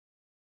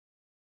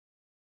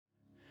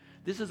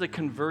This is a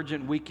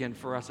convergent weekend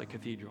for us at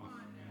Cathedral.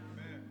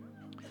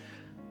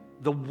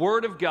 The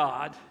Word of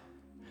God,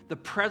 the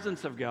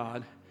presence of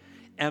God,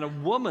 and a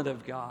woman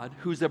of God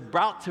who's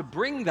about to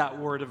bring that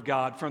Word of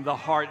God from the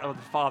heart of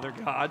the Father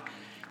God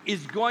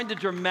is going to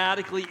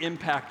dramatically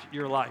impact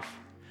your life.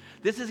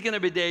 This is going to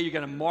be a day you're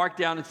going to mark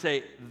down and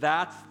say,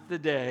 that's the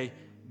day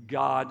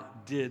God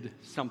did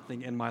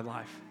something in my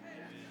life.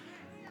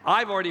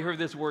 I've already heard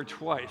this word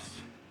twice,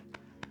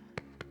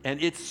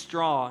 and it's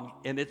strong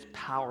and it's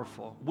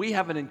powerful. We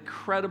have an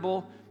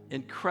incredible,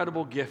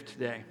 incredible gift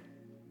today.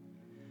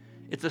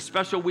 It's a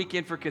special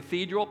weekend for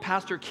Cathedral.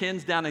 Pastor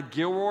Ken's down in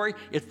Gilroy.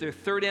 It's their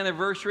 3rd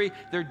anniversary.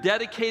 They're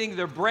dedicating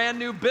their brand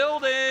new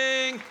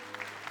building.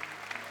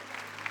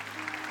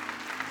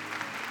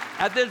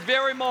 At this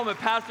very moment,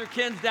 Pastor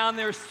Ken's down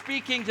there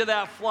speaking to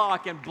that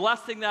flock and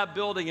blessing that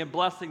building and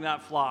blessing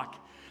that flock.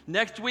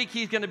 Next week,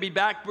 he's going to be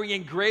back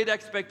bringing great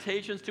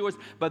expectations to us.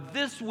 But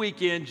this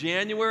weekend,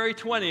 January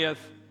 20th,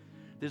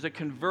 there's a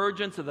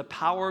convergence of the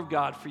power of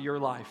God for your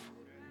life.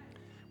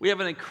 We have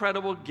an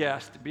incredible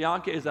guest.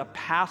 Bianca is a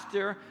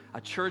pastor,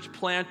 a church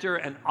planter,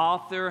 an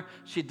author.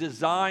 She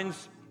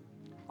designs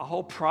a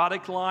whole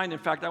product line. In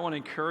fact, I want to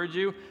encourage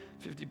you,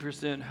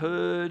 50%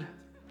 hood,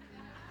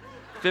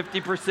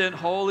 50%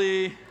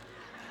 holy.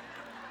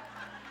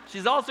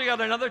 She's also got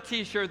another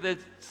t-shirt that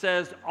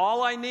says,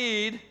 all I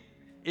need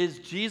is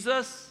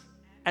Jesus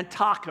and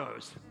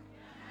tacos.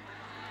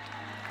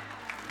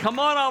 Come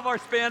on, all of our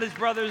Spanish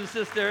brothers and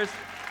sisters.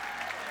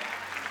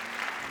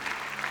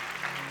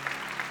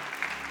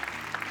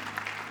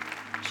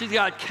 She's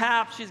got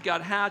caps, she's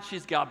got hats,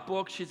 she's got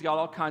books, she's got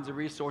all kinds of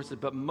resources,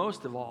 but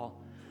most of all,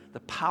 the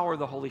power of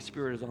the Holy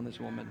Spirit is on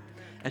this woman.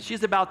 And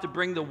she's about to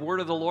bring the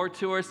word of the Lord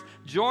to us.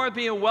 Join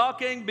me in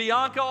welcoming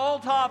Bianca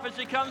Olthoff as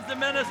she comes to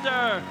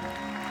minister.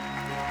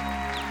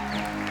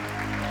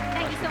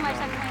 Thank you so much,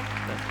 Dr. Mike.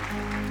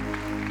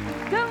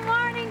 Good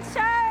morning,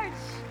 church.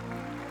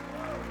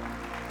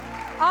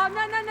 Oh,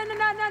 no.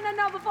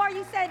 Before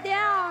you sit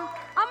down,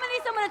 I'm going to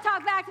need someone to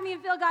talk back to me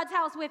and fill God's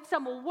house with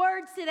some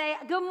words today.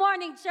 Good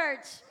morning,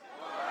 church.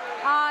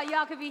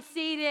 Y'all can be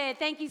seated.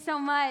 Thank you so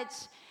much.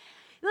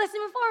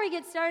 Listen, before we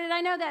get started, I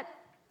know that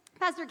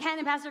Pastor Ken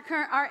and Pastor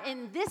Kern are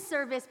in this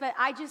service, but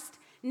I just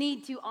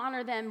need to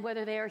honor them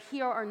whether they are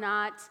here or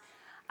not.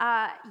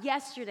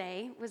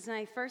 Yesterday was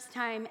my first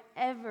time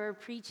ever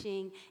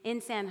preaching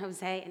in San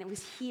Jose, and it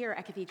was here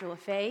at Cathedral of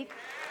Faith.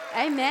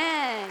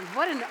 Amen.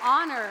 What an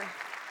honor.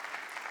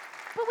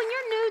 But when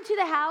you're new to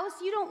the house,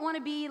 you don't want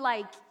to be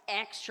like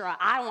extra.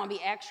 I don't want to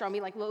be extra and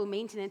be like low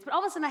maintenance. But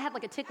all of a sudden I had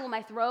like a tickle in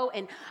my throat,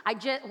 and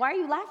why are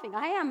you laughing?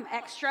 I am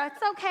extra.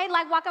 It's okay,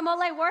 like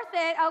guacamole, worth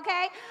it,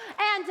 okay?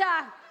 And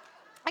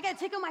I got a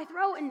tickle in my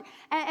throat,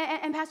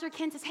 and Pastor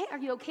Ken says, hey, are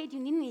you okay? Do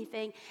you need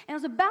anything? And I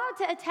was about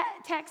to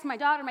text my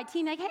daughter, my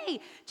team, like,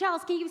 hey,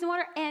 Charles, can you give me some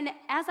water? And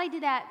as I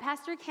did that,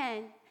 Pastor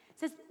Ken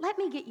says, let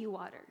me get you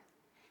water.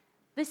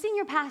 The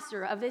senior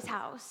pastor of this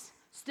house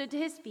stood to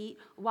his feet,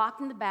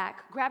 walked in the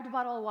back, grabbed a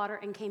bottle of water,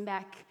 and came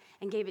back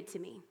and gave it to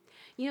me.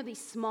 You know, these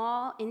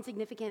small,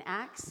 insignificant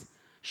acts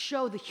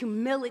show the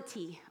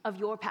humility of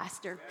your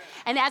pastor.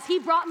 And as he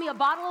brought me a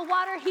bottle of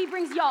water, he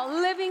brings y'all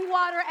living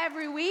water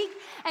every week.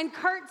 And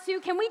Kurt, too,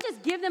 can we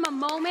just give them a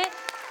moment?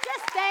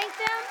 Just thank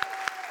them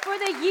for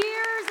the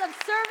years of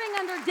serving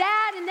under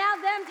Dad and now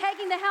them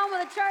taking the helm of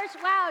the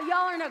church. Wow,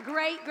 y'all are in a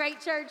great,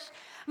 great church.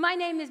 My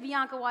name is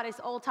Bianca Juarez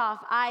Olthoff.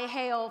 I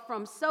hail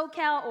from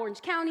SoCal,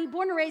 Orange County,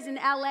 born and raised in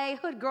LA,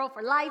 hood girl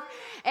for life.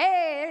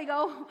 Hey, there you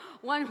go.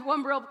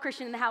 One real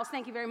Christian in the house.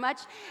 Thank you very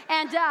much.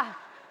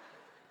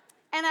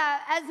 And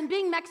as in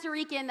being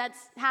Mexican,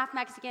 that's half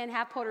Mexican,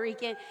 half Puerto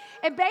Rican,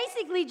 it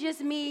basically just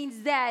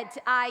means that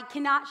I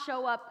cannot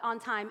show up on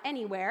time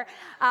anywhere.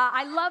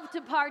 I love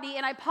to party,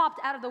 and I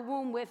popped out of the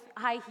womb with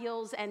high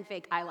heels and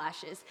fake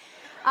eyelashes.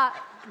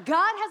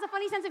 God has a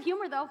funny sense of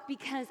humor, though,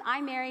 because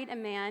I married a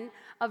man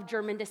of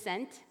German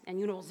descent, and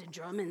you know the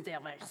Germans,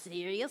 they're very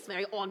serious,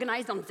 very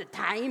organized on the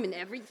time and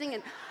everything,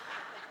 and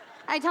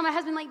I tell my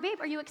husband, like, babe,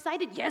 are you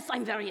excited? Yes,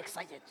 I'm very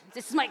excited.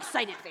 This is my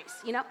excited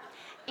face, you know?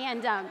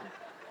 And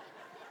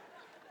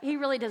he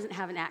really doesn't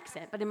have an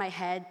accent, but in my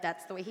head,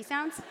 that's the way he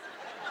sounds.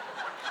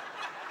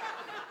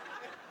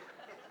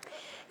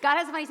 God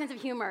has a funny sense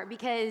of humor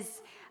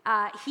because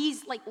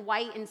he's like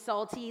white and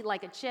salty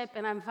like a chip,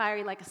 and I'm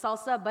fiery like a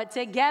salsa, but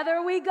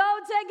together we go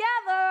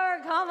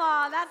together. Come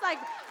on, that's like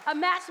a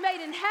match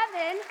made in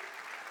heaven.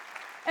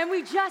 And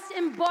we just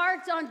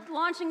embarked on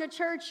launching a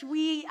church.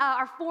 We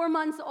are 4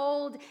 months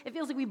old. It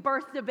feels like we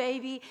birthed a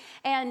baby.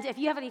 And if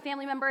you have any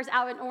family members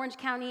out in Orange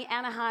County,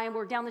 Anaheim,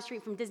 or down the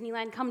street from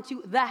Disneyland, come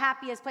to the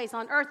happiest place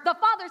on earth, the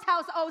Father's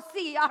House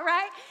OC, all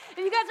right? If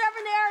you guys are ever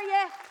in the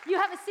area, you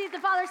have a seat at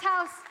the Father's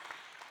House.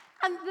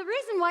 And the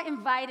reason why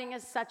inviting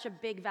is such a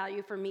big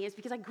value for me is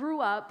because I grew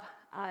up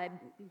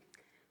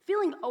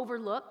feeling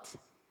overlooked,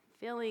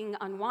 feeling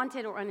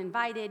unwanted or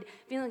uninvited,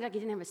 feeling like I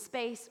didn't have a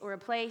space or a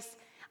place.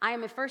 I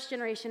am a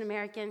first-generation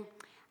American.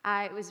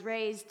 I was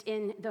raised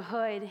in the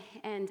hood,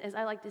 and as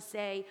I like to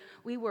say,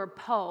 we were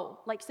po,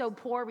 like so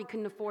poor we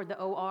couldn't afford the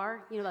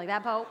OR, you know, like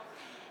that po.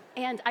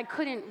 And I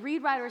couldn't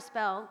read, write, or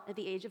spell at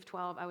the age of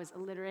 12. I was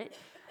illiterate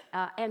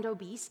and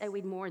obese. I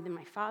weighed more than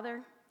my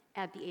father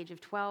at the age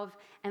of 12,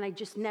 and I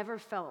just never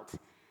felt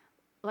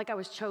like I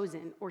was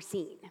chosen or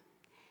seen.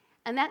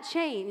 And that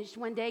changed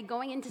one day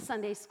going into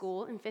Sunday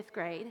school in 5th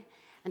grade,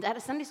 and I had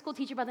a Sunday school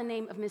teacher by the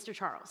name of Mr.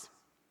 Charles.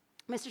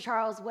 Mr.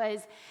 Charles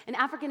was an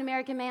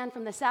African-American man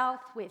from the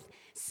South with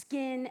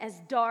skin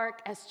as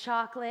dark as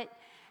chocolate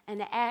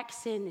and an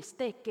accent as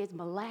thick as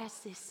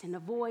molasses and a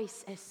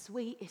voice as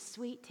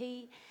sweet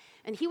tea.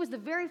 And he was the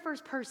very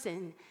first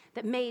person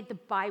that made the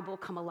Bible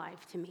come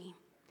alive to me.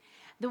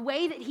 The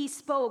way that he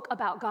spoke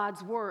about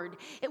God's word,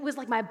 it was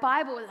like my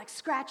Bible was like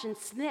scratch and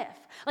sniff,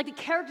 like the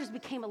characters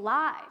became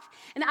alive.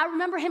 And I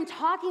remember him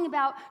talking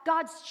about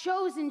God's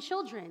chosen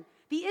children,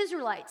 the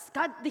Israelites,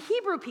 God, the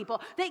Hebrew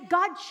people.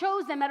 God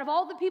chose them out of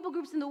all the people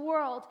groups in the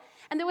world.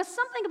 And there was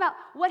something about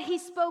what he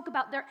spoke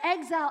about, their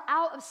exile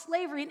out of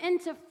slavery and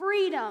into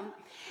freedom.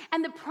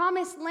 And the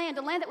promised land,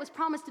 a land that was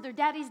promised to their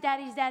daddy.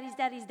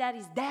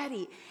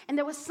 And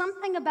there was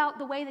something about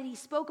the way that he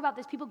spoke about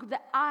this people group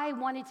that I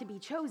wanted to be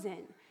chosen.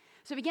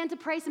 So I began to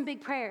pray some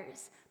big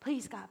prayers.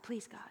 Please, God,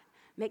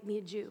 make me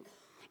a Jew.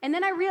 And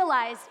then I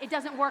realized it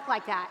doesn't work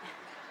like that.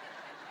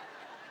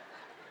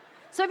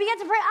 So I began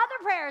to pray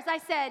other prayers. I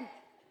said,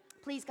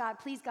 please,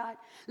 God,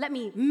 let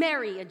me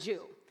marry a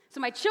Jew so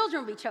my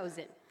children will be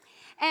chosen.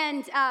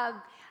 And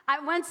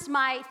once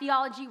my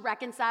theology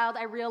reconciled,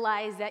 I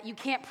realized that you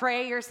can't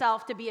pray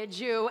yourself to be a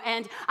Jew.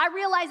 And I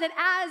realized that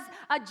as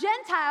a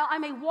Gentile,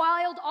 I'm a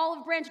wild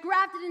olive branch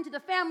grafted into the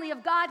family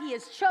of God. He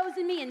has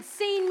chosen me and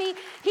seen me.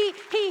 He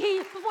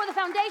before the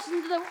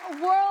foundations of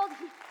the world,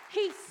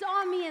 he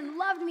saw me and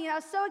loved me. And I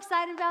was so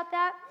excited about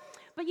that.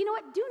 But you know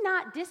what? Do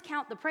not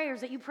discount the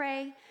prayers that you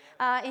pray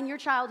in your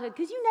childhood,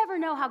 because you never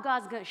know how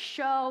God's going to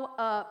show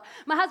up.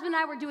 My husband and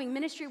I were doing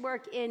ministry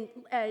work in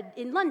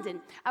London.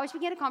 I was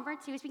speaking at a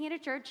conference, he was speaking at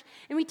a church,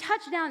 and we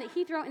touched down at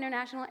Heathrow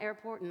International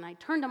Airport, and I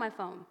turned on my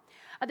phone.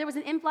 There was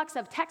an influx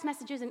of text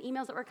messages and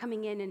emails that were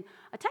coming in, and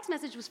a text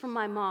message was from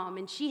my mom,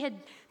 and she had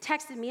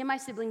texted me and my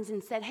siblings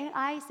and said, hey,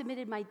 I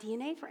submitted my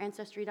DNA for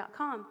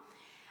Ancestry.com.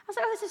 I was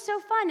like, oh, this is so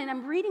fun, and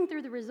I'm reading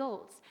through the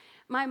results.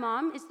 My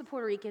mom is the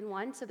Puerto Rican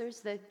one, so there's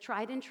the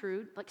tried and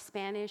true, like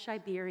Spanish,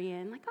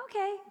 Iberian, like,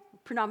 okay,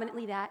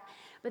 predominantly that.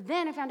 But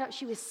then I found out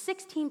she was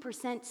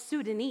 16%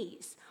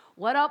 Sudanese.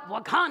 What up,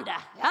 Wakanda?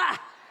 Ah!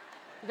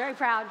 Very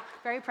proud,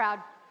 very proud.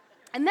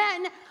 And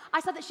then I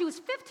saw that she was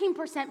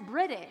 15%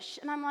 British,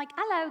 and I'm like,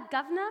 hello,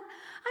 governor,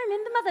 I'm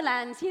in the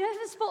motherland,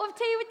 the sport of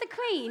tea with the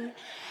queen.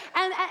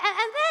 And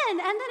then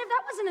if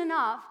that wasn't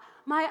enough,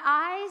 my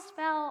eyes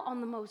fell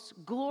on the most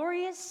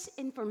glorious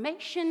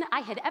information I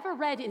had ever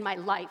read in my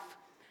life.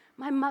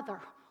 My mother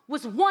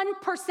was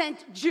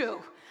 1% Jew.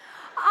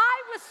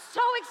 I was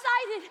so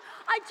excited.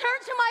 I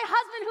turned to my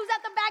husband who's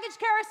at the baggage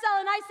carousel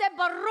and I said,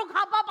 Baruch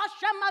haba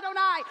Hashem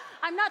Adonai.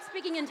 I'm not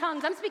speaking in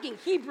tongues, I'm speaking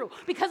Hebrew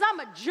because I'm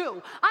a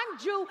Jew. I'm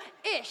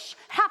Jew-ish,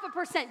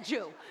 0.5%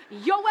 Jew.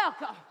 You're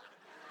welcome.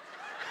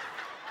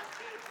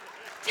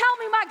 Tell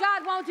me my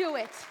God won't do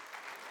it.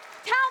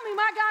 Tell me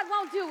my God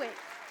won't do it.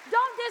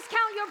 Don't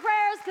discount your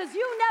prayers because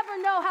you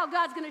never know how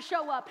God's going to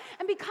show up.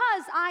 And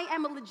because I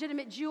am a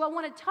legitimate Jew, I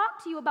want to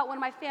talk to you about one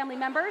of my family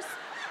members.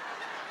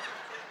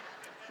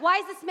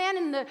 Wisest man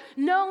in the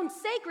known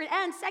sacred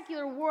and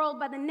secular world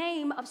by the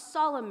name of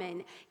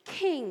Solomon,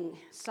 King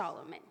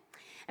Solomon.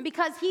 And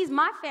because he's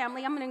my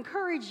family, I'm going to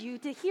encourage you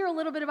to hear a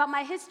little bit about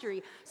my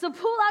history. So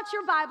pull out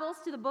your Bibles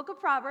to the book of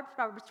Proverbs,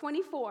 Proverbs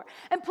 24,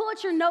 and pull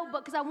out your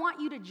notebook because I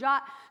want you to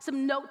jot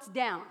some notes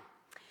down.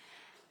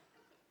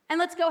 And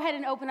let's go ahead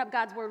and open up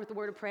God's word with the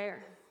word of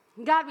prayer.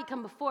 God, we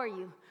come before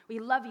you. We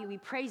love you. We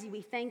praise you.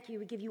 We thank you.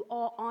 We give you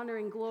all honor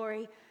and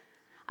glory.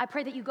 I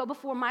pray that you go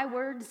before my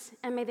words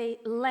and may they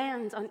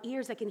land on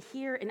ears that can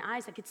hear and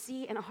eyes that can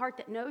see and a heart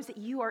that knows that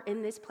you are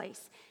in this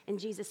place. In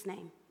Jesus'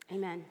 name,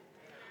 amen.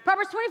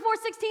 Proverbs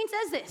 24:16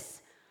 says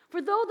this,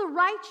 for though the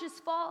righteous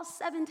fall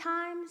 7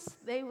 times,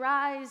 they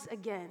rise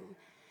again.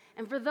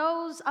 And for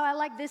those, I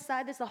like this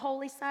side, this is the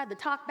holy side, the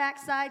talk back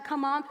side.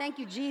 Come on, thank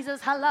you, Jesus.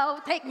 Hello,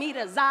 take me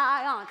to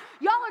Zion.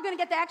 Y'all are going to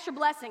get the extra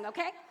blessing,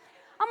 okay?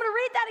 I'm going to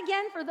read that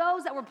again for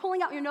those that were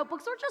pulling out your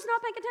notebooks or just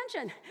not paying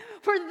attention.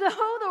 For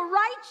though the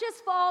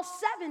righteous fall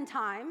 7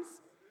 times,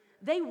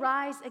 they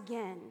rise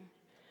again.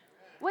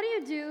 What do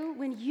you do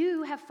when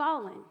you have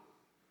fallen?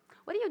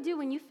 What do you do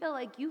when you feel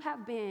like you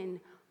have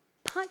been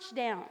punched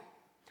down?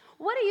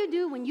 What do you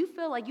do when you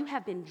feel like you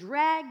have been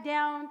dragged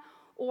down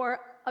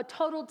or a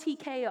total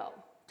TKO,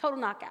 total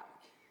knockout?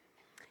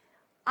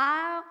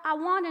 I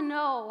want to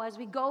know as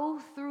we go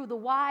through the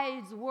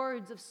wise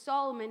words of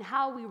Solomon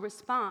how we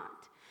respond.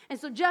 And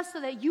so just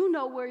so that you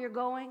know where you're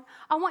going,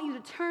 I want you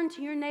to turn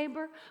to your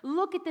neighbor,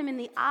 look at them in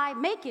the eye,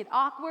 make it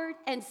awkward,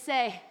 and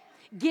say,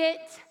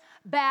 get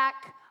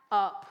back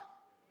up.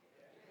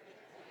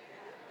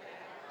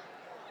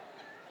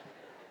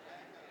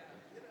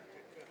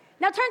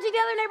 Now turn to the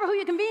other neighbor who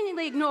you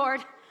conveniently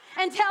ignored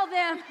and tell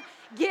them,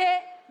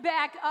 get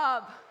back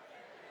up.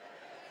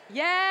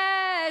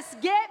 Yes,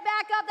 get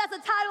back up. That's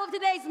the title of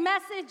today's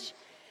message.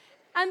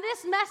 And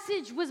this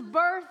message was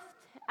birthed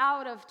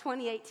out of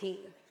 2018.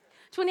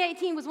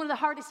 2018 was one of the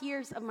hardest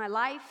years of my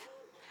life.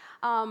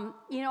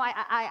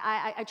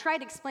 I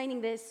tried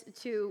explaining this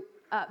to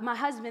my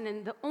husband,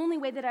 and the only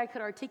way that I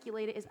could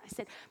articulate it is I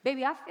said,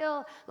 baby, I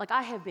feel like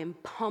I have been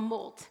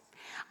pummeled.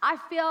 I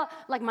feel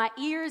like my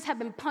ears have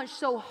been punched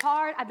so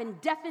hard. I've been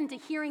deafened to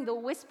hearing the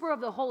whisper of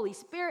the Holy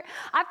Spirit.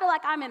 I feel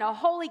like I'm in a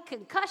holy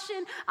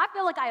concussion. I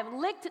feel like I have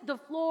licked the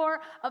floor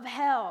of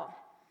hell.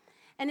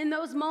 And in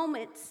those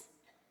moments,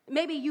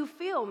 maybe you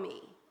feel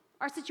me.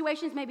 Our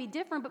situations may be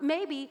different, but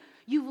maybe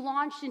you've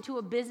launched into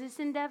a business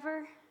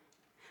endeavor.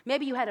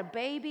 Maybe you had a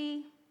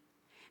baby.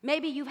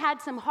 Maybe you've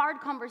had some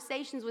hard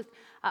conversations with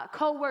a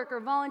coworker,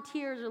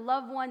 volunteers, or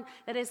loved one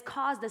that has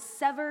caused a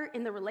sever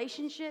in the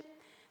relationship.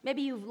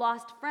 Maybe you've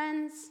lost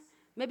friends.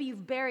 Maybe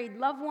you've buried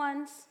loved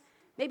ones.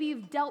 Maybe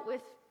you've dealt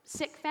with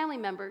sick family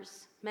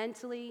members,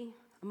 mentally,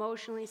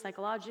 emotionally,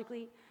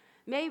 psychologically.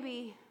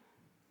 Maybe,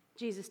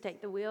 Jesus,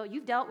 take the wheel,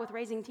 you've dealt with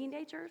raising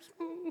teenagers.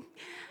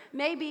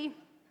 Maybe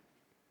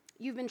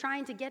you've been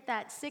trying to get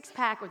that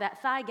six-pack or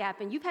that thigh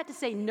gap, and you've had to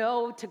say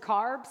no to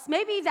carbs.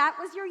 Maybe that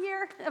was your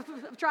year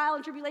of trial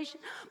and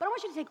tribulation. But I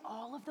want you to take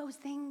all of those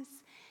things,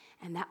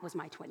 and that was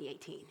my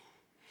 2018.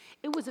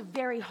 It was a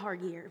very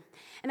hard year.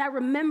 And I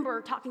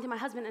remember talking to my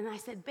husband, and I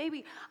said,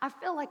 baby, I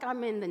feel like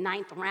I'm in the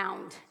 9th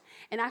round,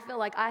 and I feel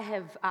like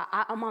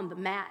I'm on the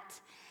mat.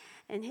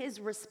 And his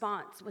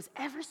response was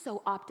ever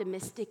so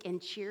optimistic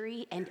and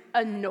cheery and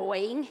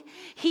annoying.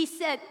 He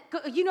said,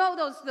 you know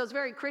those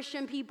very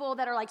Christian people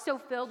that are like so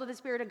filled with the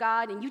Spirit of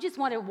God, and you just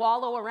want to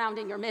wallow around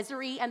in your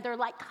misery, and they're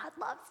like, God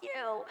loves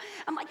you.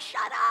 I'm like,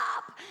 shut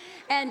up.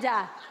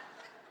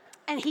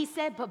 And he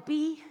said, but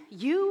B,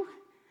 you,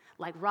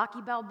 like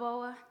Rocky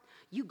Balboa,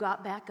 you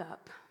got back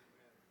up.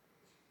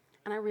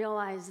 And I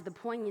realized the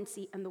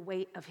poignancy and the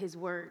weight of his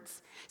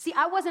words. See,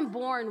 I wasn't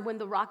born when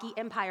the Rocky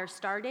Empire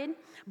started,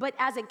 but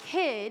as a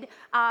kid,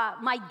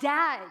 my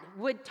dad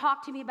would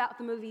talk to me about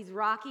the movies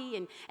Rocky,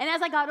 and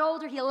as I got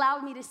older, he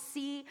allowed me to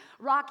see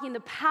Rocky and the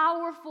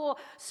powerful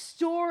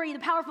story, the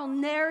powerful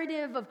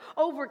narrative of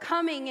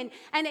overcoming.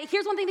 And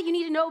here's one thing that you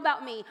need to know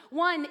about me.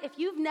 One, if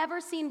you've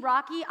never seen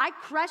Rocky, I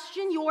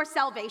question your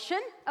salvation,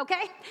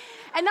 okay?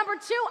 And number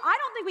two, I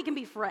don't think we can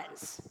be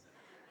friends.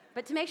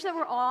 But to make sure that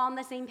we're all on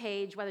the same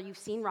page, whether you've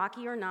seen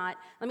Rocky or not,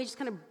 let me just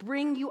kind of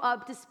bring you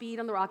up to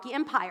speed on the Rocky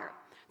Empire.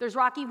 There's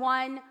Rocky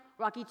 1,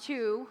 Rocky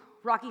 2,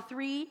 Rocky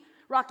 3,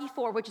 Rocky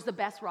 4, which is the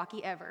best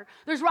Rocky ever.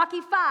 There's Rocky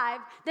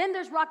 5, then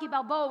there's Rocky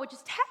Balboa, which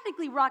is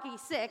technically Rocky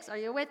 6, are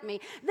you with me?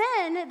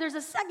 Then there's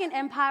a second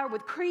empire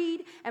with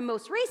Creed, and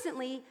most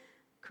recently,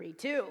 Creed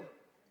 2.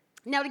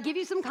 Now, to give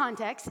you some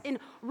context, in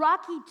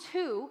Rocky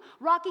 2,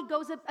 Rocky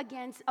goes up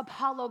against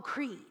Apollo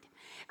Creed.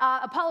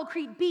 Apollo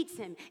Creed beats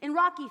him. In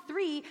Rocky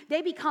 3,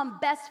 they become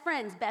best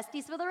friends,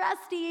 besties for the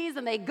resties,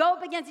 and they go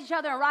up against each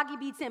other, and Rocky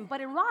beats him.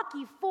 But in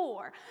Rocky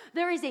 4,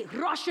 there is a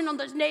Russian on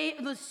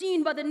the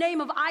scene by the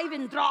name of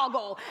Ivan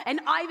Drago, and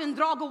Ivan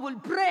Drago will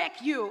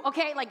break you.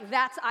 Okay, like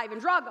that's Ivan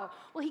Drago.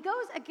 Well, he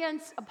goes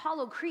against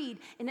Apollo Creed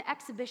in an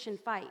exhibition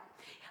fight.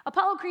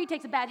 Apollo Creed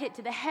takes a bad hit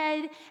to the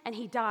head, and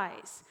he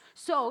dies.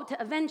 So,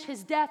 to avenge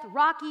his death,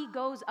 Rocky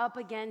goes up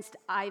against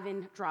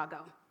Ivan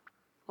Drago.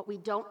 What we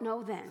don't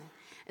know then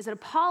is that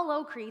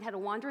Apollo Creed had a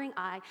wandering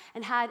eye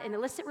and had an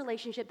illicit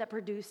relationship that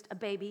produced a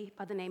baby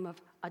by the name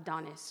of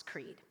Adonis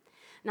Creed.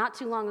 Not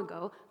too long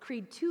ago,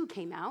 Creed 2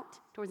 came out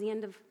towards the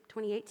end of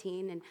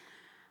 2018, and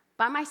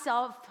by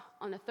myself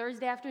on a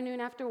Thursday afternoon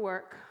after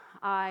work,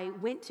 I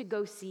went to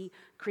go see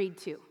Creed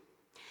 2.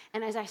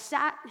 And as I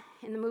sat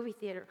in the movie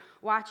theater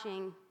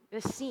watching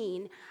the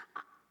scene,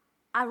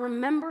 I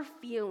remember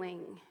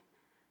feeling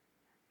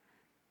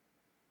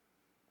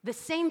the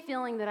same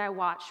feeling that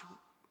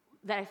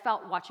I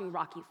felt watching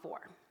Rocky 4.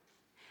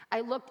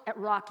 I looked at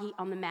Rocky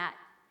on the mat,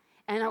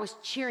 and I was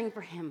cheering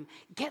for him.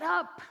 Get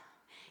up,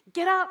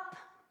 get up,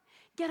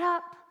 get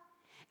up.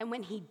 And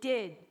when he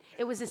did,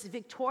 it was this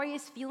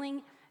victorious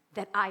feeling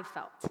that I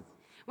felt.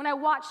 When I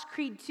watched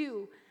Creed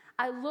 2,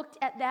 I looked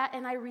at that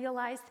and I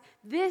realized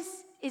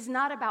this is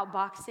not about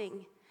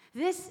boxing.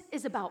 This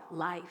is about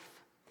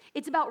life.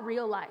 It's about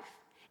real life.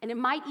 And it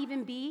might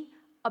even be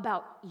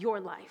about your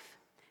life.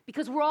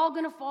 Because we're all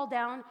going to fall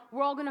down,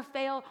 we're all going to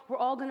fail, we're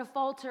all going to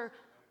falter,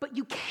 but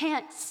you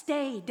can't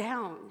stay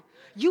down.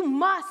 You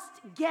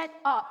must get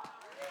up.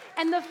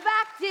 And the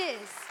fact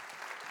is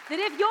that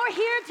if you're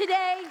here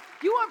today,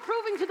 you are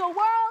proving to the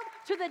world,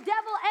 to the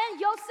devil, and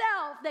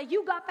yourself that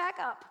you got back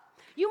up.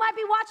 You might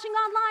be watching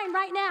online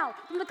right now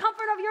from the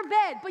comfort of your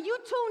bed, but you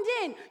tuned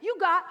in, you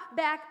got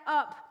back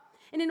up.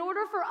 And in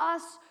order for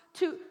us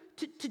to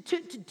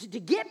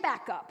get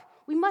back up,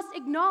 we must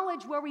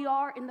acknowledge where we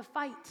are in the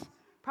fight.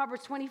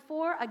 Proverbs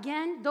 24,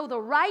 again, though the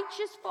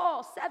righteous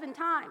fall 7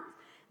 times,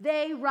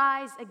 they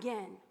rise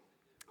again.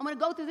 I'm going to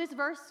go through this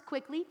verse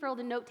quickly for all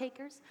the note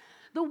takers.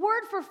 The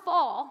word for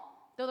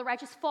fall, though the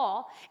righteous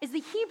fall, is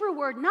the Hebrew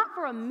word not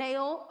for a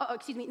moral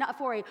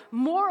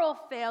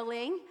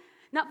failing,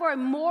 not for a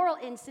moral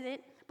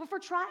incident, but for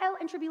trial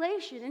and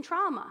tribulation and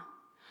trauma.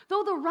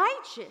 Though the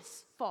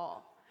righteous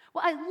fall.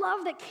 Well, I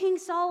love that King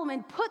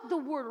Solomon put the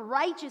word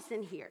righteous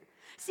in here.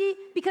 See,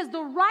 because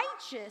the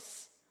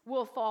righteous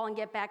will fall and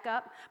get back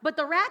up, but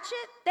the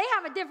ratchet, they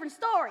have a different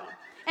story.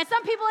 And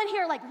some people in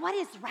here are like, what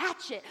is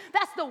ratchet?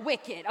 That's the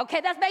wicked,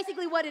 okay? That's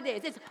basically what it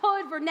is. It's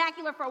hood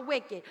vernacular for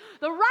wicked.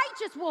 The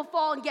righteous will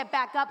fall and get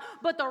back up,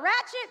 but the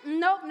ratchet,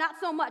 nope, not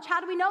so much. How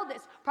do we know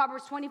this?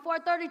 Proverbs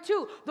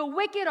 24:32, the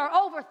wicked are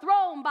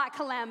overthrown by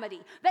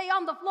calamity. They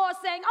on the floor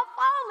saying, I'm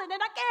falling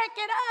and I can't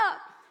get up.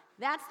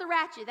 That's the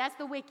ratchet, that's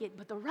the wicked,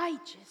 but the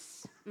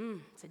righteous,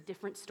 it's a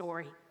different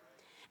story.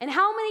 And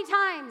how many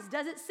times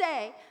does it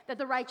say that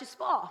the righteous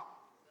fall?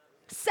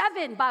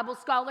 7 Bible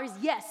scholars,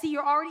 yes. See,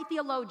 you're already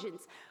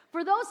theologians.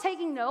 For those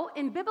taking note,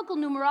 in biblical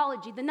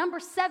numerology, the number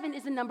 7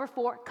 is the number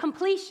for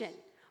completion,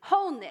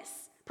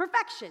 wholeness,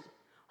 perfection.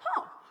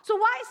 So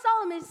why is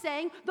Solomon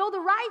saying, though the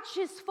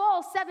righteous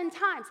fall 7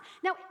 times?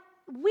 Now,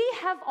 we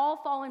have all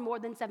fallen more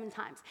than 7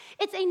 times.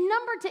 It's a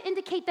number to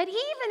indicate that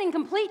even in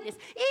completeness,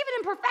 even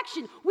in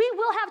perfection, we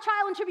will have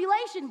trial and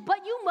tribulation,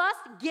 but you must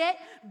get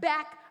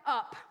back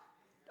up.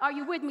 Are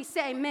you with me?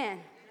 Say amen.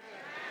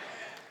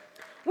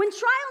 When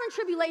trial and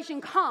tribulation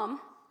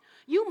come,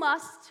 you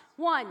must,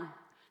 1,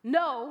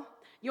 know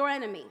your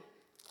enemy.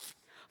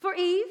 For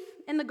Eve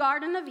in the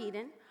Garden of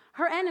Eden,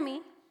 her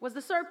enemy was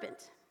the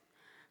serpent.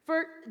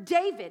 For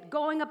David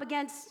going up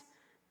against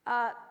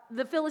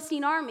the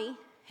Philistine army,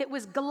 it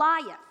was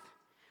Goliath.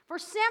 For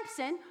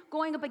Samson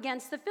going up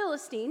against the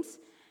Philistines,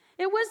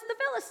 it was the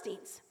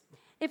Philistines.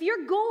 If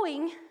you're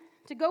going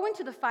to go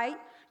into the fight,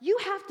 you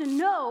have to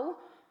know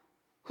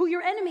who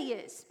your enemy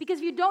is. Because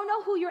if you don't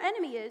know who your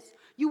enemy is,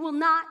 you will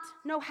not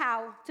know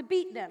how to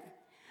beat them.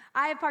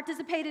 I have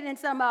participated in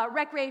some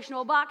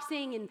recreational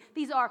boxing, and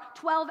these are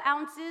 12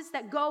 ounces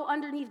that go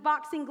underneath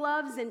boxing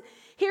gloves. And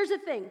here's the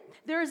thing.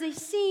 There is a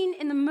scene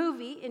in the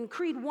movie, in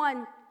Creed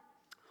 1,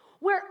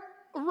 where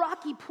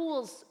Rocky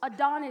pulls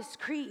Adonis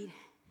Creed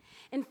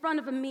in front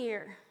of a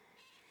mirror.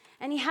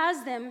 And he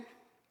has him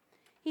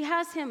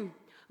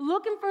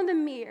look in front of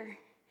the mirror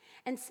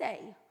and say,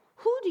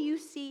 who do you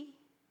see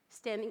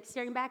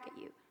staring back at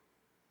you?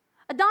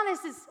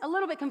 Adonis is a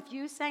little bit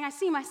confused, saying, I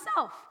see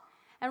myself.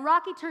 And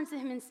Rocky turns to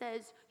him and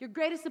says, your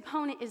greatest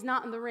opponent is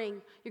not in the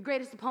ring. Your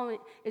greatest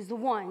opponent is the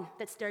one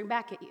that's staring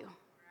back at you.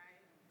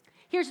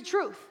 Here's the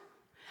truth.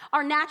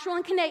 Our natural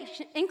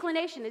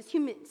inclination as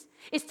humans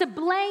is to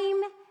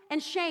blame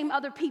and shame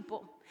other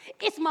people.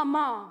 It's my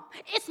mom.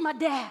 It's my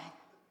dad.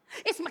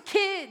 It's my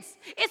kids.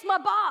 It's my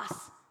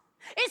boss.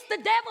 It's the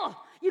devil.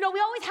 You know,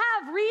 we always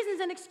have reasons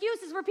and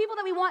excuses for people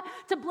that we want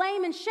to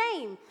blame and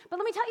shame. But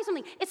let me tell you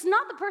something. It's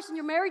not the person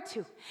you're married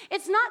to.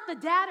 It's not the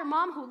dad or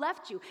mom who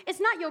left you. It's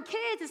not your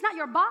kids. It's not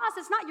your boss.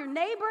 It's not your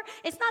neighbor.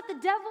 It's not the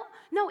devil.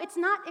 No, it's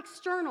not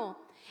external.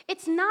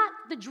 It's not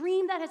the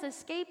dream that has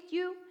escaped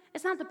you.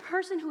 It's not the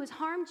person who has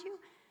harmed you.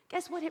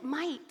 Guess what? It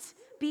might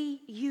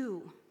be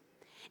you.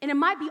 And it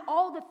might be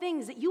all the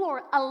things that you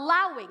are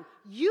allowing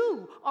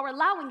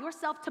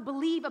yourself to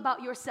believe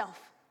about yourself.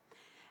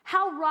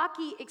 How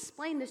Rocky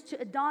explained this to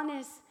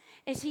Adonis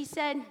is he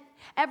said,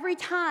 every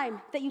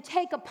time that you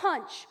take a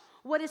punch,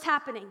 what is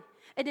happening?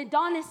 And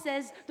Adonis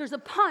says, there's a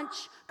punch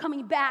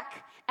coming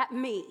back at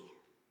me.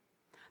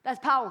 That's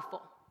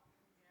powerful.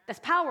 That's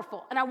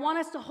powerful. And I want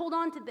us to hold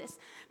on to this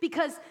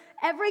because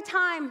every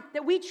time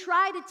that we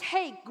try to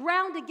take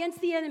ground against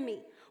the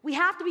enemy, we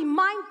have to be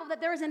mindful that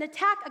there is an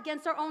attack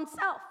against our own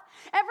self.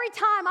 Every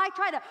time I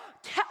try to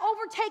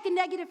overtake a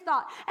negative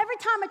thought, every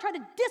time I try to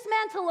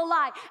dismantle a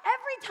lie,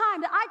 every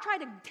time that I try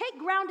to take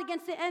ground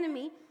against the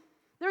enemy,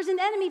 there's an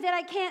enemy that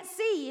I can't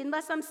see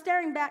unless I'm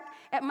staring back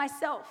at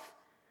myself.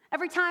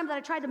 Every time that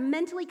I try to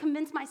mentally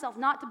convince myself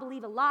not to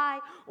believe a lie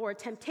or a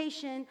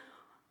temptation,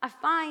 I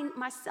find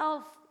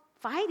myself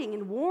fighting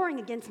and warring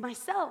against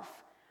myself.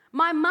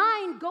 My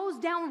mind goes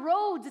down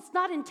roads it's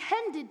not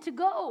intended to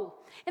go.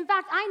 In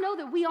fact, I know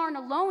that we aren't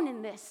alone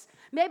in this.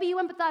 Maybe you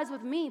empathize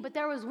with me, but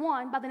there was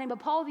one by the name of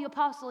Paul the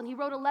Apostle, and he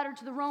wrote a letter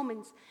to the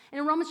Romans.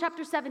 And in Romans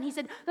chapter 7, he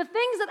said, the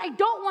things that I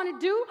don't want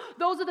to do,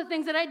 those are the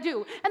things that I do.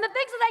 And the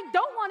things that I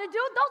don't want to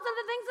do, those are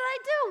the things that I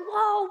do.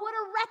 Whoa, what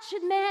a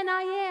wretched man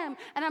I am.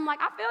 And I'm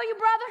like, I feel you,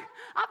 brother.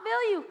 I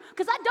feel you.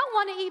 Because I don't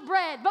want to eat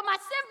bread, but my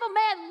sinful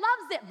man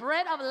loves it.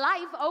 Bread of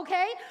life,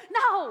 okay?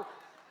 No.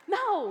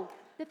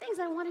 The things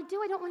I want to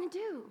do, I don't want to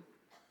do.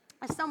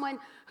 As someone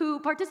who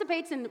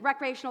participates in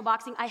recreational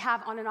boxing, I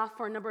have on and off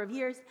for a number of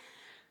years,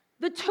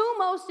 the 2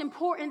 most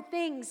important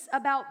things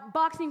about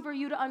boxing for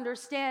you to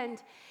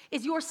understand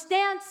is your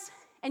stance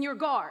and your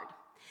guard.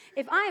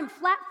 If I am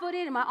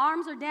flat-footed and my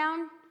arms are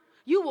down,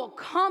 you will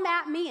come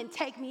at me and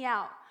take me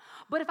out.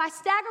 But if I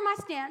stagger my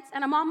stance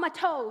and I'm on my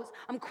toes,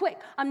 I'm quick,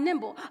 I'm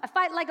nimble, I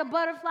fight like a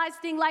butterfly,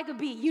 sting like a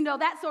bee, you know,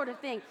 that sort of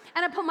thing,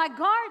 and I put my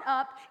guard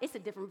up, it's a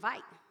different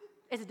fight.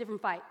 It's a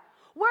different fight.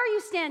 Where are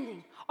you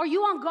standing? Are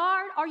you on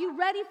guard? Are you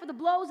ready for the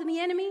blows of the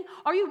enemy?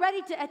 Are you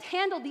ready to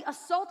handle the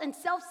assault and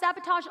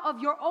self-sabotage of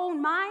your own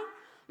mind?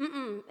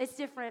 It's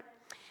different.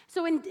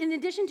 So in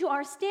addition to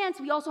our stance,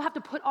 we also have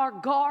to put our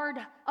guard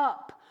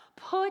up.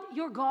 Put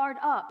your guard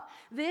up.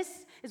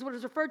 This is what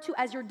is referred to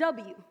as your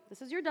W.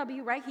 This is your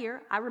W right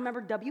here. I remember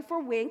W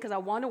for win because I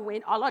want to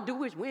win. All I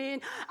do is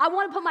win. I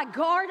want to put my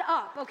guard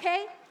up,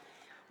 okay?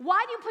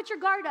 Why do you put your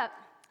guard up?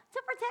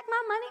 To protect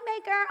my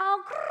moneymaker.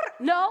 Oh,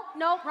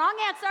 no, wrong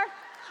answer.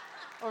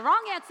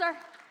 Wrong answer.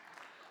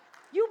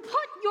 You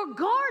put your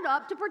guard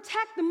up to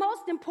protect the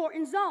most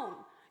important zone,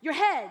 your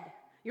head,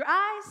 your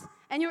eyes,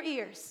 and your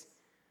ears.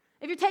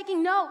 If you're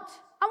taking note,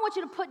 I want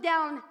you to put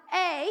down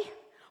A,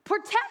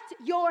 protect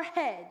your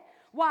head.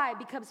 Why?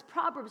 Because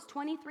Proverbs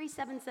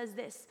 23:7 says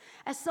this,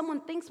 as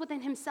someone thinks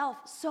within himself,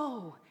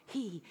 so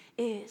he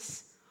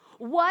is.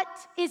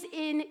 What is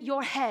in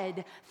your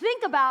head?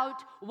 Think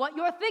about what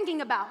you're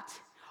thinking about.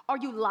 Are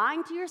you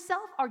lying to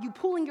yourself? Are you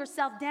pulling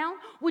yourself down?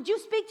 Would you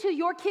speak to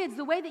your kids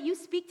the way that you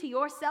speak to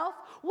yourself?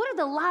 What are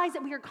the lies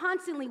that we are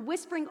constantly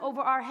whispering over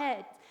our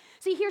heads?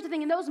 See, here's the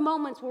thing. In those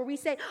moments where we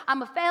say,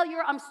 I'm a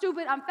failure, I'm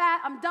stupid, I'm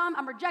fat, I'm dumb,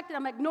 I'm rejected,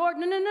 I'm ignored.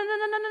 No.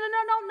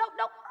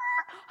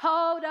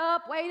 Hold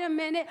up, wait a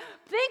minute.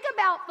 Think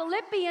about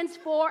Philippians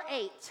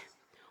 4:8.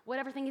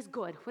 Whatever thing is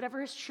good,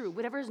 whatever is true,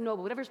 whatever is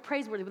noble, whatever is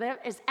praiseworthy, whatever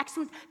is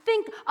excellent,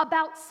 think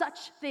about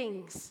such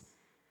things.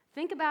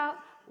 Think about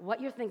what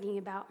you're thinking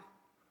about.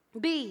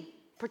 B,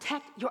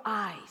 protect your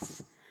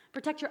eyes.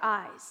 Protect your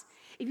eyes.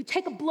 If you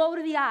take a blow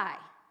to the eye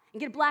and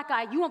get a black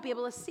eye, you won't be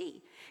able to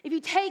see. If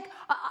you take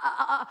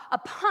a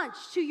punch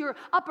to your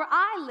upper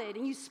eyelid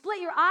and you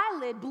split your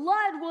eyelid,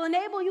 blood will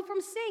enable you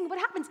from seeing. What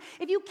happens?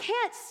 If you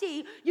can't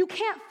see, you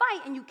can't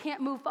fight and you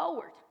can't move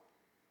forward.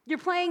 You're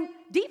playing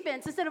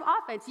defense instead of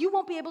offense. You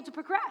won't be able to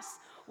progress.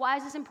 Why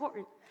is this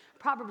important?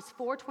 Proverbs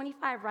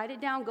 4:25, write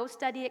it down, go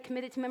study it,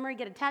 commit it to memory,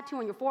 get a tattoo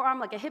on your forearm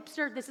like a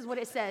hipster. This is what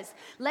it says.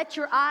 Let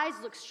your eyes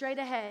look straight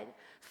ahead.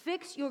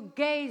 Fix your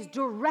gaze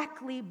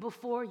directly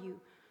before you.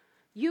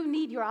 You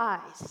need your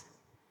eyes.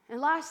 And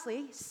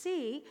lastly,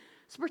 C,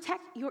 is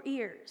protect your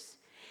ears.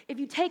 If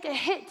you take a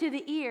hit to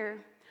the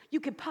ear, you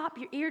could pop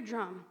your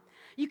eardrum.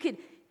 You could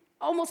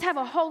almost have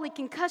a holy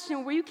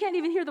concussion where you can't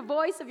even hear the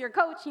voice of your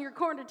coach in your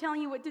corner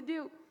telling you what to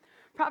do.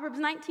 Proverbs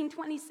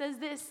 19:20 says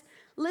this,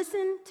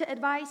 listen to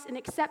advice and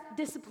accept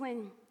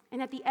discipline,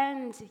 and at the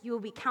end, you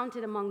will be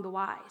counted among the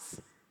wise.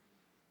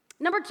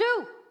 Number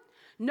 2,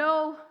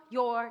 know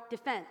your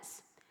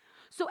defense.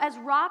 So as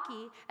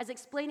Rocky is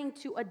explaining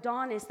to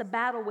Adonis the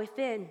battle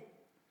within,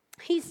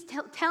 he's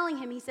telling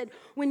him, he said,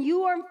 when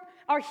you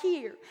are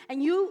here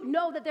and you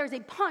know that there's a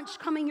punch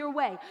coming your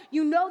way,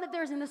 you know that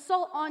there's an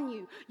assault on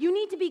you, you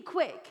need to be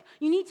quick.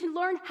 You need to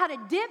learn how to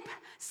dip,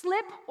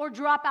 slip, or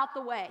drop out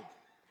the way.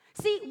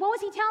 See, what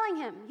was he telling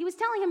him? He was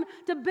telling him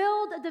to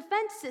build a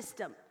defense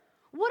system.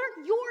 What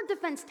are your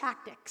defense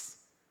tactics?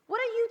 What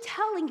are you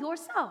telling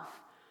yourself?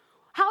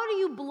 How do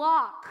you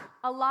block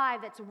a lie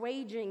that's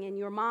raging in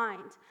your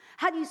mind?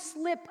 How do you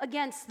slip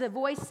against the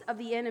voice of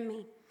the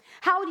enemy?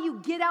 How do you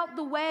get out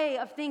the way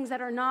of things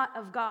that are not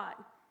of God?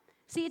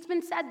 See, it's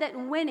been said that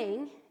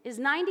winning is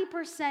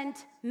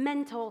 90%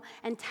 mental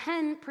and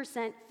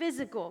 10%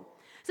 physical.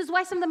 This is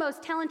why some of the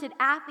most talented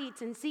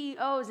athletes and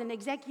CEOs and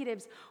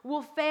executives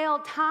will fail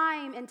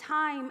time and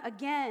time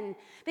again.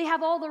 They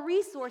have all the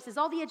resources,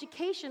 all the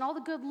education, all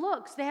the good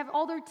looks. They have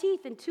all their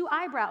teeth and 2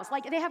 eyebrows.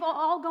 Like, they have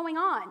all going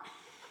on.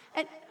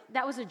 And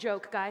that was a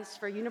joke, guys,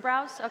 for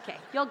unibrows. Okay,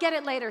 you'll get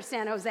it later,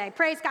 San Jose.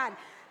 Praise God.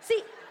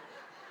 See,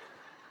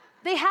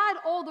 they had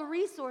all the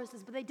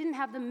resources, but they didn't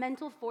have the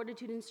mental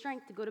fortitude and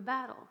strength to go to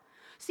battle.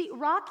 See,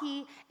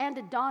 Rocky and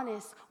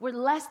Adonis were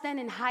less than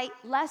in height,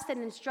 less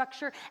than in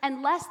structure,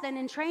 and less than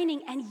in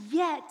training, and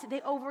yet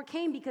they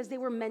overcame because they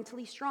were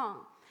mentally strong.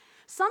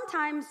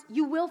 Sometimes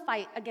you will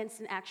fight against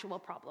an actual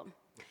problem,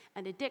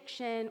 an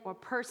addiction or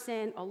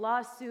person, a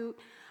lawsuit,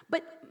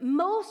 but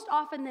most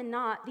often than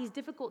not, these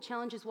difficult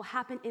challenges will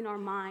happen in our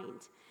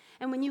mind.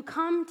 And when you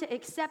come to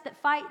accept that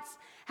fights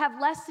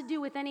have less to do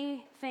with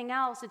anything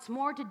else, it's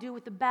more to do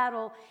with the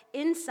battle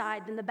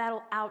inside than the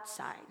battle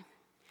outside.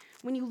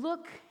 When you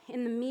look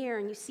in the mirror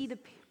and you see the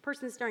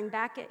person staring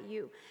back at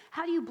you,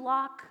 how do you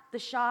block the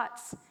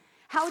shots?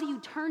 How do you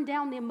turn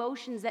down the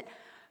emotions that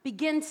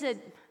begin to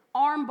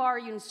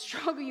armbar you and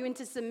struggle you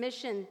into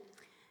submission?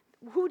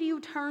 Who do you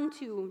turn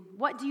to?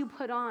 What do you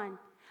put on?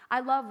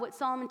 I love what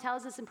Solomon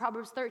tells us in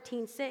Proverbs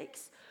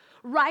 13:6.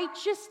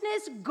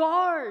 Righteousness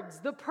guards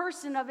the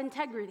person of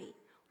integrity.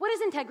 What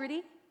is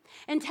integrity?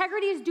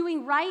 Integrity is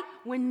doing right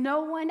when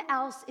no one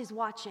else is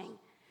watching.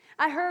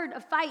 I heard a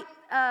fight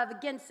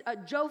against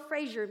Joe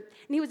Frazier,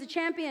 and he was a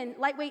champion,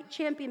 lightweight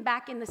champion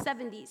back in the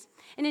 70s.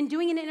 And in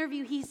doing an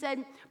interview, he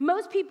said,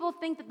 most people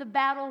think that the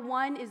battle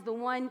won is the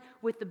one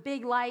with the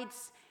big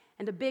lights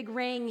and the big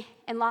ring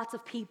and lots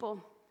of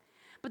people.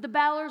 But the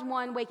battlers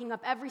won waking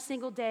up every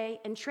single day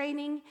and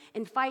training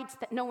in fights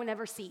that no one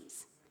ever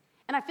sees.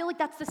 And I feel like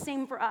that's the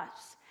same for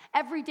us.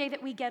 Every day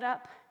that we get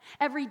up,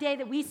 every day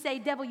that we say,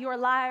 devil, you're a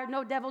liar,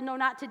 no devil, no,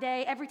 not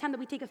today, every time that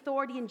we take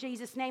authority in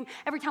Jesus' name,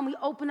 every time we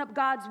open up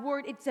God's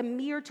word, it's a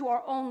mirror to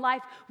our own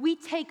life. We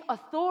take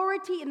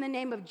authority in the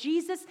name of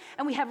Jesus,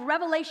 and we have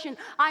revelation.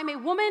 I'm a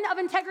woman of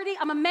integrity.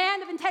 I'm a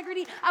man of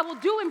integrity. I will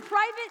do in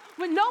private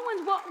what no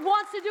one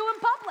wants to do in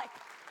public.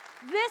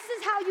 This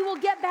is how you will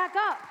get back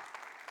up.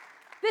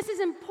 This is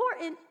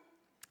important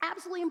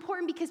absolutely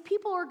important because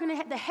people are going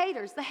to, the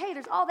haters,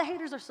 all the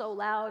haters are so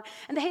loud,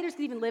 and the haters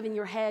can even live in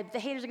your head. The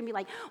haters are going to be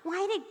like,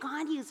 why did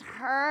God use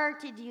her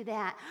to do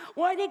that?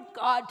 Why did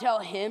God tell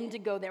him to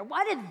go there?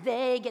 Why did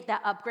they get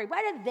that upgrade?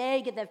 Why did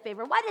they get that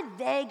favor? Why did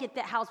they get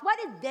that house? Why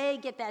did they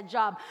get that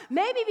job?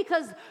 Maybe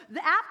because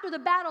after the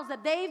battles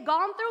that they've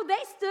gone through,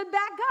 they stood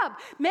back up.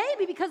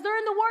 Maybe because they're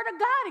in the Word of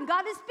God and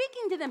God is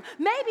speaking to them.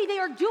 Maybe they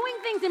are doing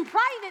things in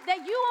private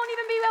that you won't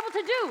even be able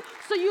to do.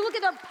 So you look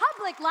at their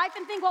public life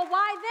and think, well,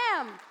 why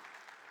them?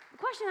 The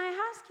question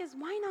I ask is,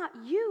 why not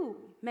you,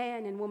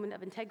 man and woman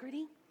of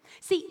integrity?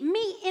 See,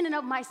 me in and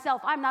of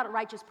myself, I'm not a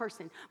righteous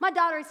person. My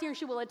daughter is here and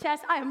she will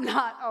attest, I am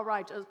not a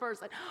righteous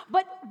person.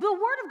 But the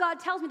Word of God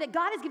tells me that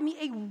God has given me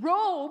a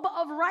robe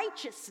of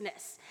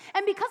righteousness.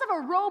 And because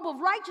of a robe of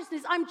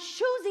righteousness, I'm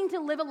choosing to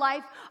live a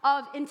life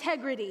of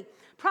integrity.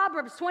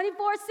 Proverbs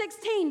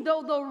 24:16,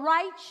 though the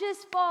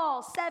righteous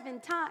fall 7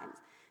 times,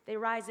 they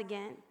rise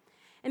again.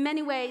 In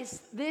many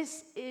ways,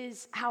 this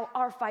is how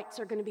our fights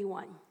are going to be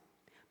won,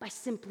 by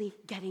simply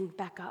getting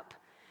back up.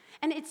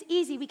 And it's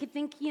easy. We could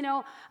think,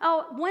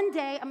 oh, one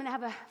day I'm going to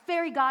have a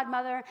fairy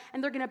godmother,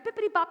 and they're going to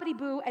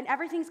bippity-boppity-boo, and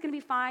everything's going to be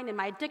fine, and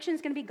my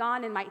addiction's going to be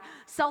gone, and my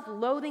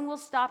self-loathing will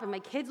stop, and my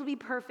kids will be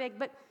perfect.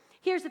 But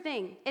here's the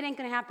thing. It ain't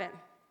going to happen.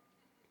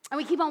 And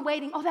we keep on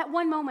waiting. Oh, that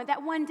one moment,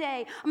 that one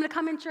day, I'm going to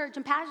come in church,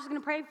 and pastor's going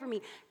to pray for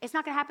me. It's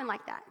not going to happen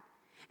like that.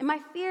 And my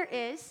fear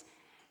is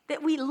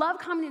that we love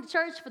coming to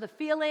church for the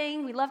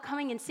feeling. We love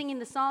coming and singing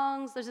the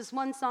songs. There's this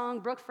one song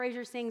Brooke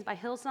Fraser sings by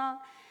Hillsong.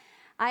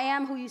 I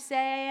am who you say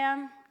I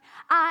am.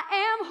 I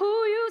am who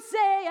you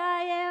say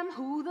I am,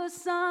 who the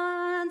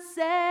sun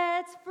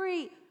sets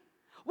free.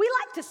 We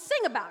like to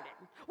sing about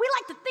it. We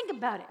like to think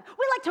about it.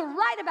 We like to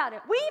write about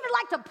it. We even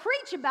like to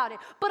preach about it.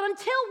 But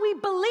until we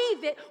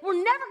believe it, we're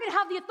never going to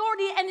have the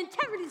authority and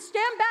integrity to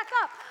stand back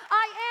up.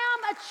 I am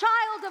a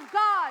child of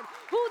God.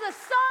 Who the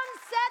Son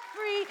set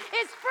free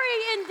is free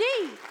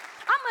indeed.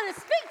 I'm going to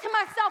speak to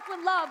myself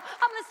with love.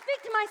 I'm going to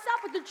speak to myself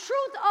with the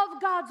truth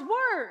of God's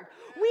word.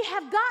 We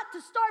have got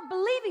to start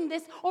believing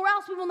this, or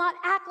else we will not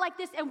act like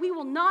this and we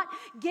will not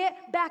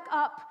get back